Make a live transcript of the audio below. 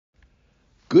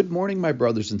Good morning, my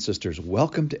brothers and sisters.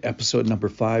 Welcome to episode number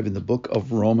 5 in the book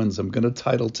of Romans. I'm going to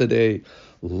title today,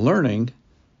 Learning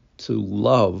to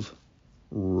Love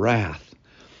Wrath.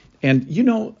 And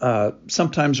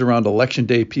sometimes around election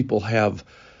day, people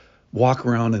walk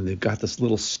around and they've got this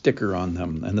little sticker on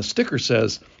them. And the sticker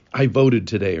says, I voted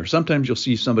today. Or sometimes you'll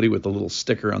see somebody with a little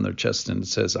sticker on their chest and it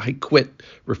says, I quit,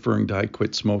 referring to I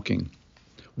quit smoking.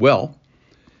 Well,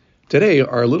 today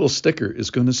our little sticker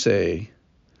is going to say,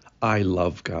 I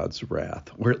love God's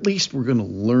wrath, or at least we're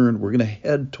going to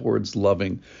head towards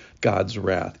loving God's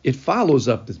wrath. It follows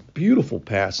up this beautiful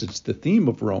passage, the theme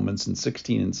of Romans in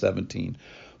 16 and 17,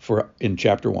 in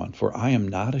chapter 1, for I am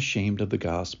not ashamed of the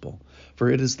gospel, for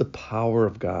it is the power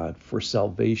of God for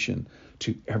salvation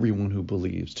to everyone who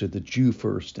believes, to the Jew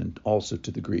first and also to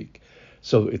the Greek.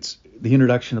 So it's the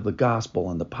introduction of the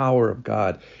gospel and the power of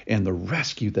God and the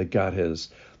rescue that God has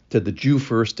to the Jew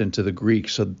first and to the Greek,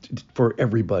 so for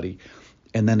everybody.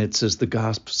 And then it says the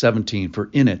gospel, 17, for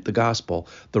in it, the gospel,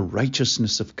 the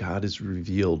righteousness of God is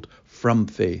revealed from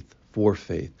faith, for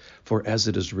as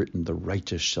it is written, the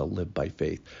righteous shall live by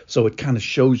faith. So it kind of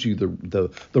shows you the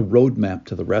roadmap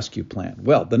to the rescue plan.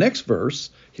 Well, the next verse,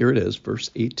 here it is,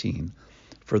 verse 18,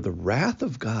 for the wrath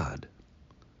of God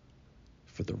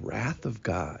is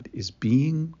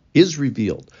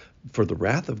revealed. For the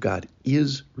wrath of God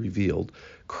is revealed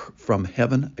from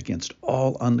heaven against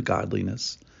all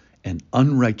ungodliness and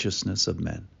unrighteousness of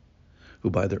men, who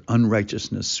by their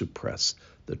unrighteousness suppress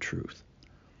the truth.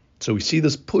 So we see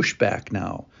this pushback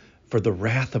now, for the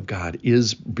wrath of God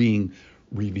is being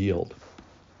revealed.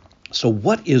 So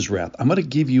what is wrath? I'm going to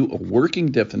give you a working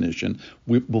definition.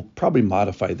 We'll probably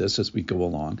modify this as we go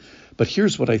along. But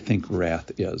here's what I think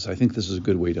wrath is. I think this is a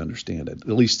good way to understand it, at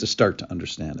least to start to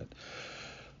understand it.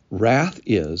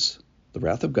 The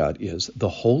wrath of God is the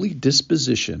holy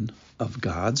disposition of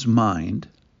God's mind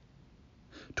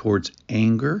towards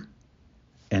anger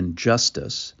and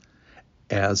justice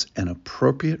as an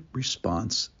appropriate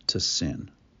response to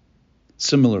sin.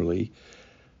 Similarly,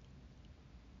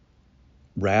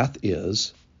 wrath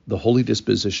is the holy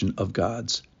disposition of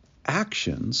God's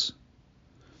actions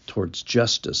towards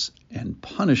justice and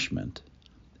punishment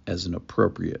as an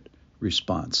appropriate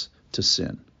response to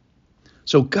sin.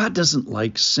 So God doesn't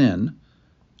like sin,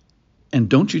 and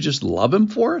don't you just love him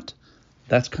for it?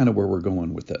 That's kind of where we're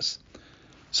going with this.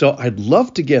 So I'd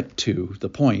love to get to the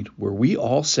point where we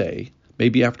all say,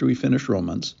 maybe after we finish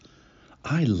Romans,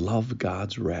 I love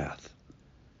God's wrath.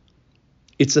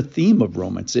 It's a theme of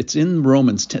Romans. It's in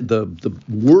Romans 10. The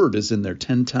word is in there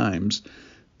 10 times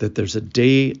that there's a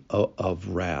day of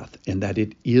wrath and that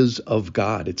it is of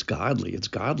God. It's godly. It's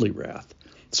godly wrath.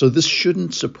 So this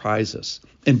shouldn't surprise us.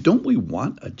 And don't we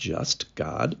want a just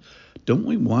God? Don't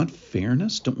we want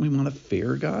fairness? Don't we want a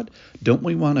fair God? Don't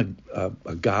we want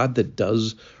a God that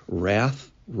does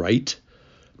wrath right?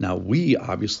 Now, we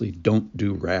obviously don't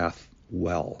do wrath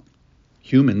well.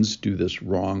 Humans do this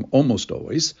wrong almost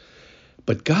always.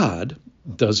 But God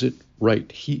does it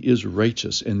right. He is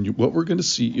righteous. And what we're going to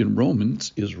see in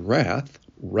Romans is wrath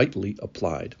rightly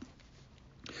applied.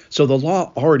 So the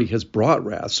law already has brought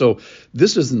wrath. So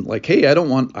this isn't like, hey, I don't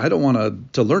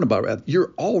want to learn about wrath.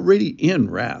 You're already in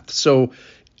wrath. So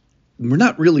we're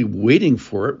not really waiting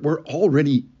for it. We're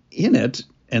already in it.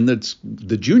 And that's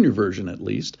the junior version, at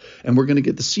least. And we're going to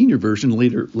get the senior version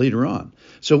later on.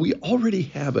 So we already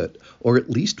have it, or at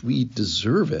least we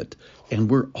deserve it. And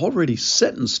we're already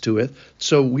sentenced to it.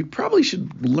 So we probably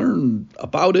should learn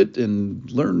about it and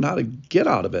learn how to get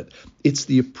out of it. It's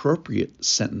the appropriate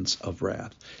sentence of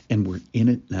wrath. And we're in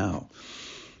it now.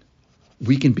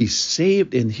 We can be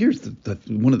saved. And here's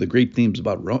one of the great themes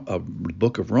about the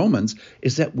book of Romans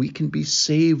is that we can be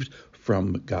saved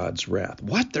from God's wrath.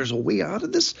 What? There's a way out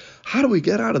of this? How do we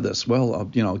get out of this? Well,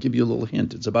 I'll give you a little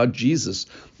hint. It's about Jesus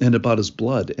and about his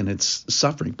blood and its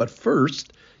suffering. But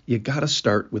first, you got to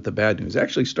start with the bad news. It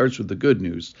actually starts with the good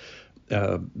news.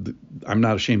 I'm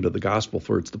not ashamed of the gospel,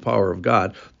 for it's the power of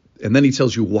God. And then he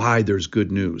tells you why there's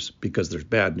good news, because there's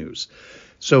bad news.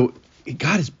 So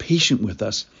God is patient with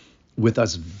us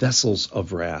vessels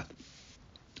of wrath.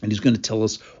 And he's going to tell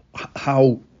us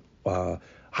how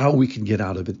we can get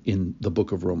out of it in the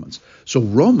book of Romans. So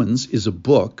Romans is a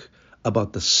book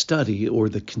about the study or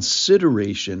the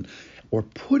consideration or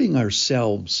putting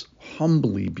ourselves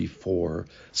humbly before,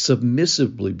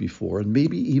 submissively before, and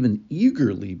maybe even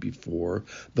eagerly before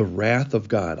the wrath of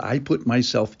God. I put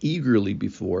myself eagerly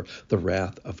before the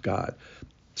wrath of God.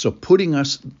 So putting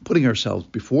ourselves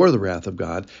before the wrath of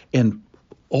God, and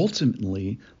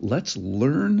ultimately, let's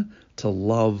learn to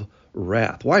love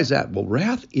wrath. Why is that? Well,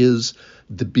 wrath is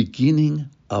the beginning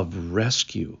of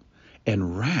rescue,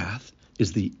 and wrath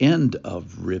is the end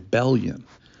of rebellion.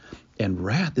 And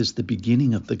wrath is the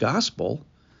beginning of the gospel,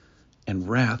 and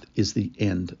wrath is the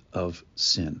end of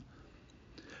sin.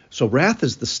 So wrath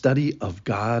is the study of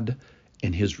God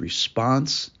and his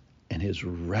response and his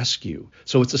rescue.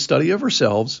 So it's a study of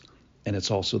ourselves, and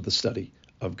it's also the study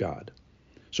of God.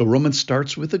 So Romans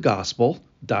starts with the gospel, ...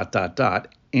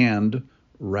 and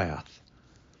wrath.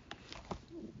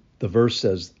 The verse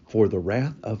says, "For the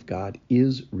wrath of God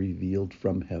is revealed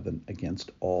from heaven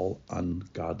against all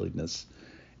ungodliness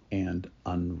and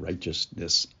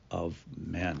unrighteousness of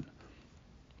men."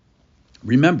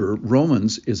 Remember,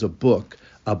 Romans is a book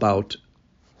about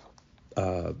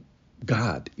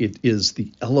God. It is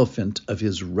the elephant of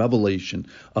his revelation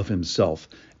of himself.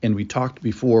 And we talked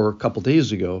before a couple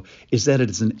days ago, is that it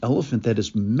is an elephant that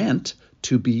is meant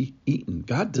to be eaten.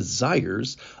 God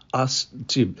desires us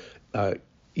to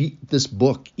eat this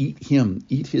book, eat him,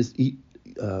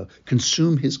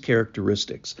 consume his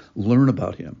characteristics, learn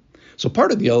about him. So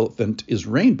part of the elephant is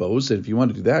rainbows. And if you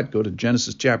want to do that, go to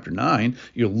Genesis chapter 9.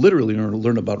 You'll literally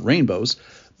learn about rainbows.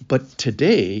 But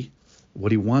today,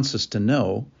 what he wants us to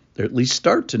know, or at least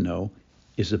start to know,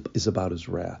 is about his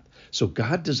wrath. So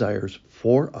God desires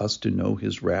for us to know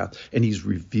his wrath, and he's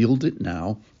revealed it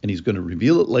now, and he's going to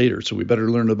reveal it later, so we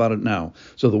better learn about it now.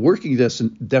 So the working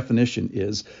definition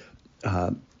is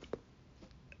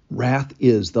wrath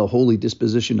is the holy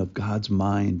disposition of God's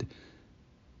mind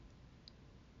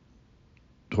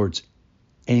towards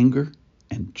anger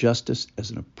and justice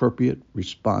as an appropriate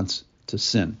response to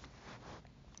sin.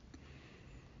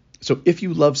 So if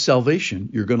you love salvation,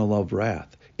 you're going to love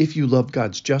wrath. If you love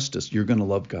God's justice, you're going to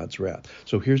love God's wrath.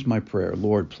 So here's my prayer.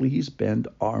 Lord, please bend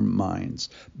our minds,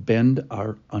 bend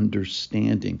our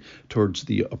understanding towards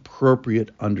the appropriate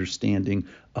understanding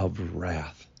of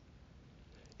wrath.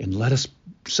 And let us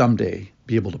someday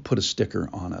be able to put a sticker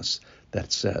on us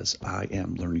that says, I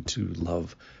am learning to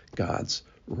love God's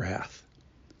wrath.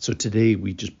 So today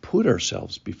we just put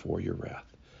ourselves before your wrath,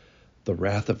 the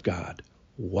wrath of God.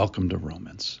 Welcome to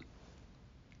Romans.